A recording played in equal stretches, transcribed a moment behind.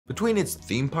Between its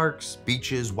theme parks,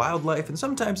 beaches, wildlife, and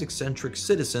sometimes eccentric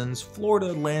citizens,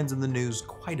 Florida lands in the news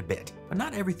quite a bit. But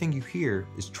not everything you hear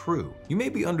is true. You may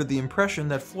be under the impression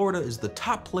that Florida is the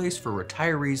top place for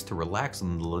retirees to relax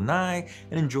on the lanai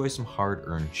and enjoy some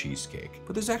hard-earned cheesecake.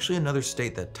 But there's actually another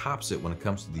state that tops it when it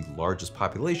comes to the largest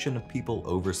population of people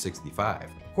over 65.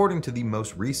 According to the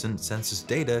most recent census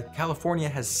data, California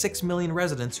has 6 million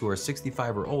residents who are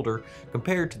 65 or older,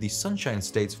 compared to the Sunshine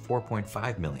State's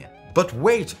 4.5 million. But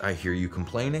wait, I hear you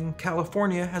complaining,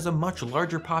 California has a much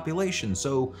larger population,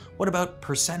 so what about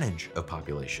percentage of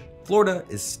population? Florida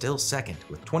is still second,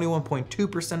 with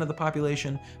 21.2% of the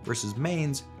population versus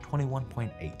Maine's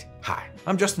 21.8. Hi,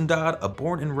 I'm Justin Dodd, a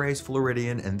born and raised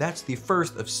Floridian, and that's the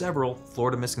first of several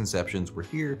Florida misconceptions we're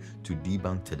here to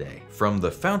debunk today. From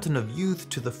the Fountain of Youth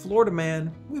to the Florida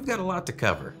Man, we've got a lot to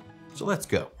cover, so let's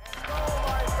go.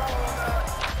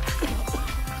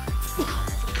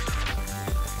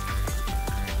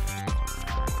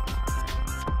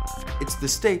 It's the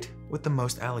state with the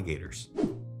most alligators.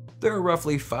 There are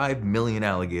roughly 5 million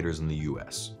alligators in the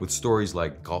US, with stories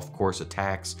like golf course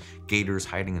attacks, gators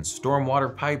hiding in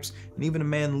stormwater pipes, and even a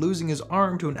man losing his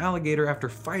arm to an alligator after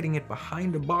fighting it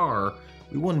behind a bar.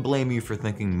 We wouldn't blame you for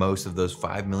thinking most of those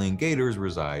 5 million gators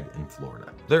reside in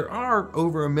Florida. There are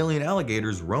over 1 million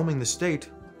alligators roaming the state,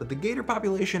 but the gator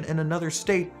population in another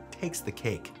state takes the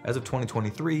cake. As of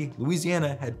 2023,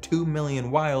 Louisiana had 2 million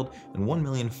wild and 1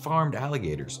 million farmed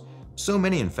alligators. So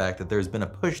many, in fact, that there's been a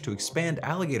push to expand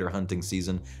alligator hunting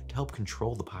season to help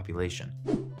control the population.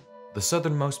 The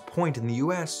southernmost point in the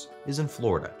US is in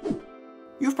Florida.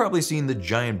 You've probably seen the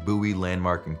giant buoy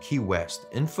landmark in Key West,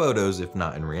 in photos if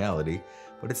not in reality,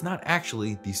 but it's not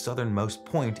actually the southernmost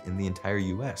point in the entire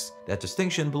US. That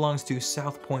distinction belongs to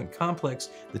South Point Complex,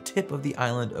 the tip of the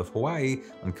island of Hawaii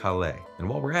on Kauai. And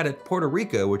while we're at it, Puerto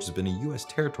Rico, which has been a US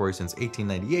territory since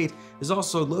 1898, is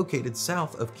also located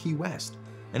south of Key West.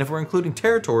 And if we're including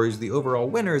territories, the overall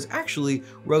winner is actually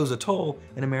Rose Atoll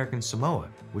in American Samoa,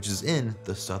 which is in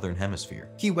the southern hemisphere.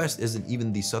 Key West isn't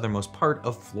even the southernmost part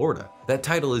of Florida. That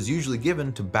title is usually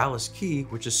given to Ballast Key,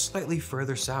 which is slightly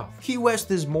further south. Key West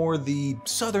is more the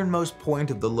southernmost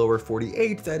point of the lower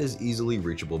 48 that is easily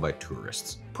reachable by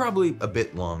tourists. Probably a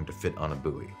bit long to fit on a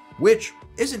buoy, which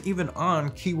isn't even on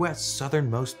Key West's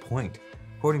southernmost point.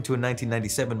 According to a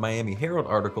 1997 Miami Herald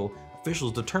article,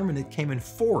 officials determined it came in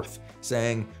fourth,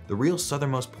 saying the real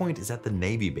southernmost point is at the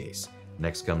Navy base.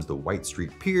 Next comes the White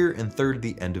Street Pier, and third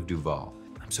the end of Duval.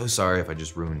 I'm so sorry if I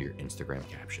just ruined your Instagram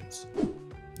captions.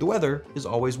 The weather is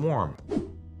always warm.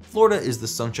 Florida is the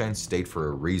Sunshine State for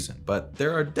a reason, but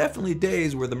there are definitely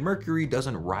days where the mercury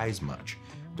doesn't rise much.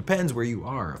 Depends where you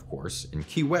are, of course. In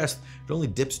Key West, it only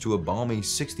dips to a balmy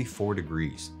 64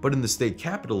 degrees. But in the state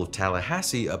capital of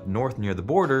Tallahassee, up north near the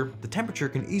border, the temperature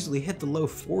can easily hit the low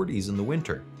 40s in the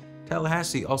winter.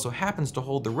 Tallahassee also happens to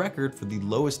hold the record for the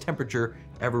lowest temperature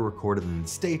ever recorded in the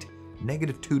state,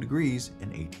 -2 degrees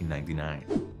in 1899.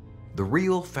 The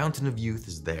real Fountain of Youth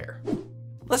is there.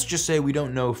 Let's just say we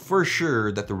don't know for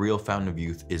sure that the real Fountain of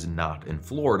Youth is not in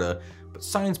Florida, but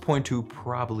signs point to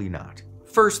probably not.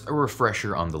 First, a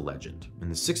refresher on the legend. In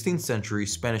the 16th century,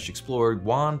 Spanish explorer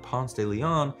Juan Ponce de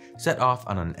Leon set off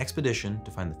on an expedition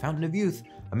to find the Fountain of Youth,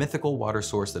 a mythical water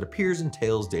source that appears in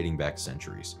tales dating back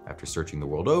centuries. After searching the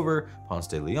world over, Ponce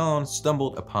de Leon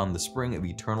stumbled upon the spring of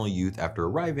eternal youth after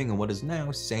arriving in what is now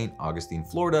St. Augustine,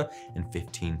 Florida in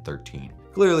 1513.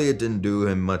 Clearly, it didn't do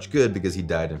him much good because he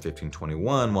died in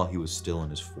 1521 while he was still in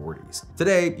his 40s.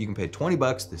 Today, you can pay 20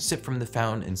 bucks to sip from the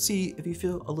fountain and see if you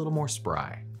feel a little more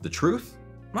spry. The truth?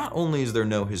 Not only is there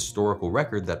no historical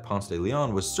record that Ponce de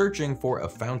Leon was searching for a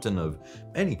fountain of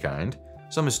any kind,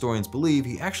 some historians believe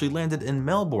he actually landed in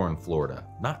Melbourne, Florida,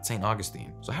 not St.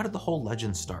 Augustine. So how did the whole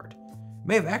legend start? It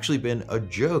may have actually been a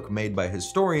joke made by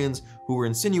historians who were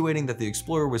insinuating that the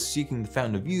explorer was seeking the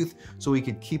Fountain of Youth so he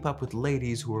could keep up with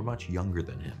ladies who were much younger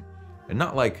than him. And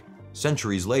not like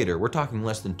centuries later, we're talking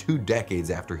less than 2 decades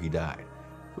after he died,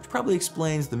 which probably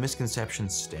explains the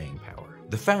misconception's staying power.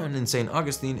 The fountain in St.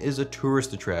 Augustine is a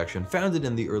tourist attraction founded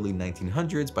in the early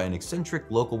 1900s by an eccentric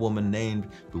local woman named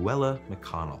Luella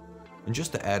McConnell. And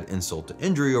just to add insult to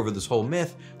injury over this whole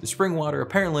myth, the spring water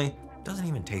apparently doesn't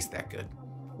even taste that good.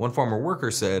 One former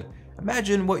worker said,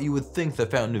 "Imagine what you would think the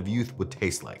Fountain of Youth would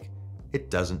taste like.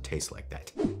 It doesn't taste like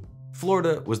that."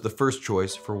 Florida was the first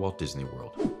choice for Walt Disney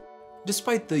World.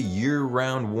 Despite the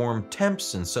year-round warm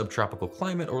temps and subtropical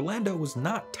climate, Orlando was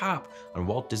not top on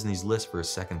Walt Disney's list for a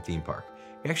second theme park.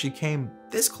 He actually came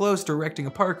this close to erecting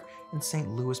a park in St.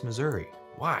 Louis, Missouri.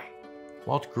 Why?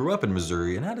 Walt grew up in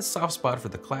Missouri and had a soft spot for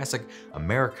the classic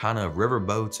Americana of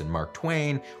riverboats and Mark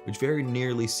Twain, which very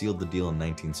nearly sealed the deal in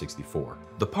 1964.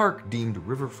 The park, deemed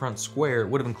Riverfront Square,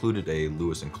 would have included a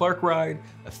Lewis and Clark ride,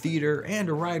 a theater, and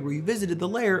a ride where you visited the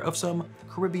lair of some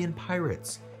Caribbean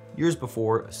pirates. Years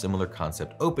before, a similar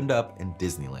concept opened up in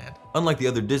Disneyland. Unlike the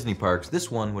other Disney parks, this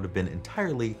one would have been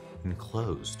entirely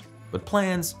enclosed. But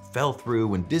plans fell through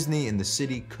when Disney and the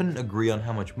city couldn't agree on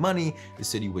how much money the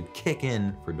city would kick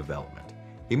in for development.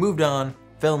 He moved on,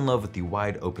 fell in love with the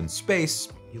wide open space.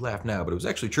 You laugh now, but it was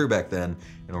actually true back then,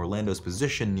 in Orlando's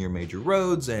position near major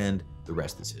roads, and the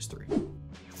rest is history.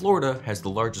 Florida has the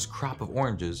largest crop of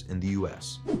oranges in the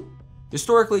US.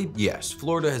 Historically, yes,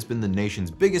 Florida has been the nation's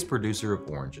biggest producer of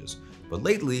oranges, but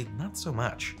lately, not so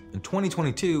much. In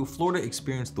 2022, Florida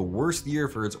experienced the worst year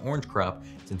for its orange crop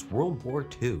since World War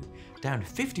II, down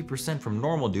 50% from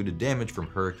normal due to damage from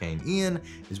Hurricane Ian,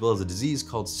 as well as a disease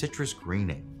called citrus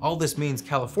greening. All this means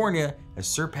California has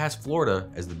surpassed Florida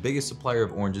as the biggest supplier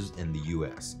of oranges in the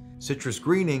US. Citrus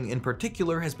greening in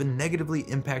particular has been negatively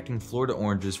impacting Florida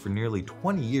oranges for nearly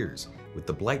 20 years, with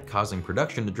the blight causing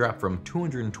production to drop from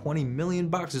 220 million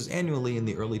boxes annually in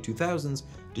the early 2000s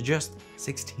to just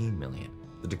 16 million.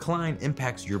 The decline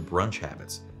impacts your brunch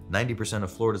habits. 90%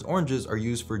 of Florida's oranges are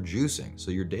used for juicing,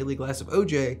 so your daily glass of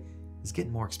OJ is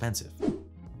getting more expensive.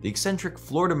 The eccentric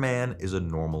Florida man is a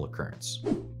normal occurrence.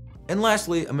 And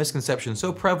lastly, a misconception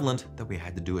so prevalent that we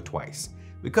had to do it twice.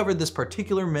 We covered this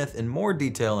particular myth in more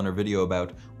detail in our video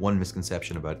about one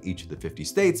misconception about each of the 50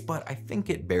 states, but I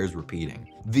think it bears repeating.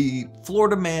 The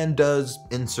Florida man does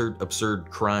insert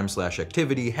absurd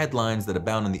crime/activity headlines that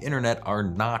abound on the internet are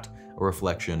not a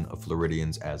reflection of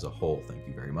Floridians as a whole, thank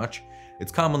you very much.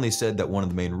 It's commonly said that one of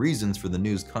the main reasons for the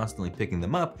news constantly picking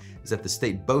them up is that the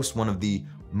state boasts one of the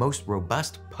most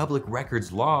robust public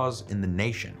records laws in the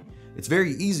nation. It's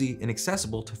very easy and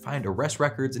accessible to find arrest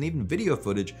records and even video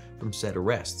footage from said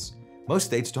arrests. Most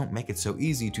states don't make it so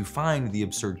easy to find the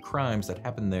absurd crimes that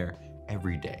happen there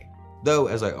every day. Though,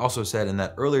 as I also said in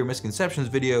that earlier misconceptions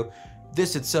video,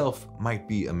 this itself might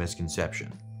be a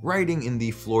misconception. Writing in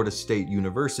the Florida State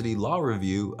University Law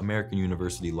Review, American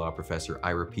University law professor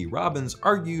Ira P. Robbins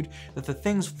argued that the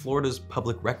things Florida's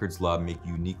public records law make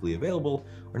uniquely available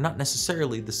are not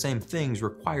necessarily the same things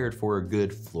required for a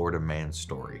good Florida man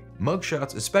story.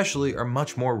 Mugshots especially are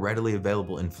much more readily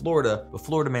available in Florida, but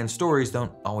Florida man stories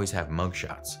don't always have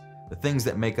mugshots. The things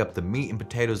that make up the meat and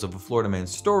potatoes of a Florida man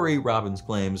story, Robbins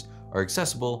claims, are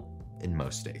accessible in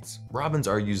most states. Robbins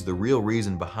argues the real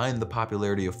reason behind the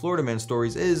popularity of Florida man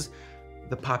stories is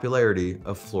the popularity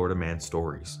of Florida man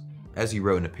stories. As he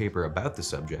wrote in a paper about the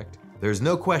subject, there is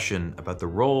no question about the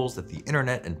roles that the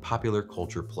internet and popular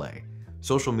culture play.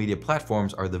 Social media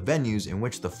platforms are the venues in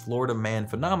which the Florida man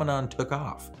phenomenon took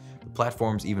off. The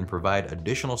platforms even provide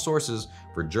additional sources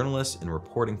for journalists in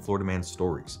reporting Florida man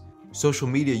stories. Social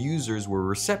media users were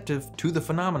receptive to the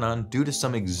phenomenon due to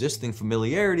some existing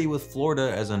familiarity with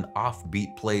Florida as an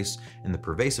offbeat place and the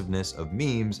pervasiveness of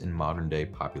memes in modern-day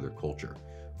popular culture.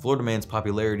 Florida man's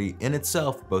popularity in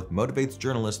itself both motivates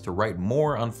journalists to write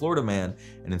more on Florida man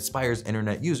and inspires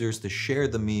internet users to share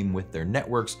the meme with their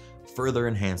networks, further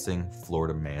enhancing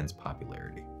Florida man's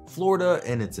popularity. Florida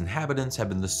and its inhabitants have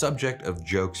been the subject of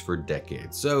jokes for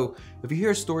decades, so if you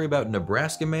hear a story about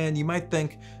Nebraska man, you might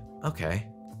think, okay.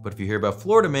 But if you hear about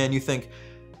Florida man, you think,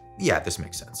 yeah, this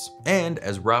makes sense. And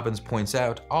as Robbins points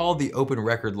out, all the open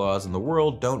record laws in the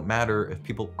world don't matter if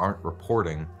people aren't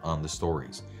reporting on the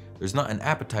stories. There's not an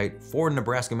appetite for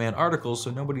Nebraska man articles,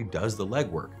 so nobody does the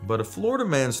legwork. But a Florida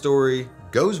man story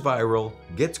goes viral,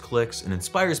 gets clicks, and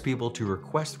inspires people to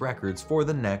request records for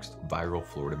the next viral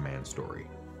Florida man story.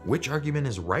 Which argument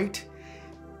is right?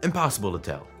 Impossible to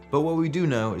tell. But what we do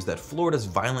know is that Florida's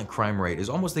violent crime rate is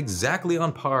almost exactly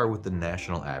on par with the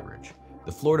national average.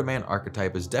 The Florida man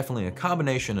archetype is definitely a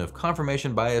combination of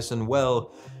confirmation bias and,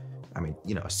 well, a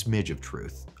smidge of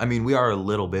truth. We are a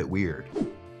little bit weird.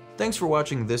 Thanks for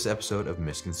watching this episode of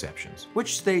Misconceptions.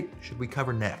 Which state should we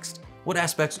cover next? What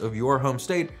aspects of your home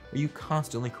state are you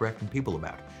constantly correcting people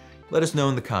about? Let us know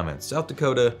in the comments. South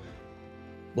Dakota,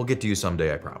 we'll get to you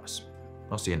someday, I promise.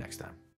 I'll see you next time.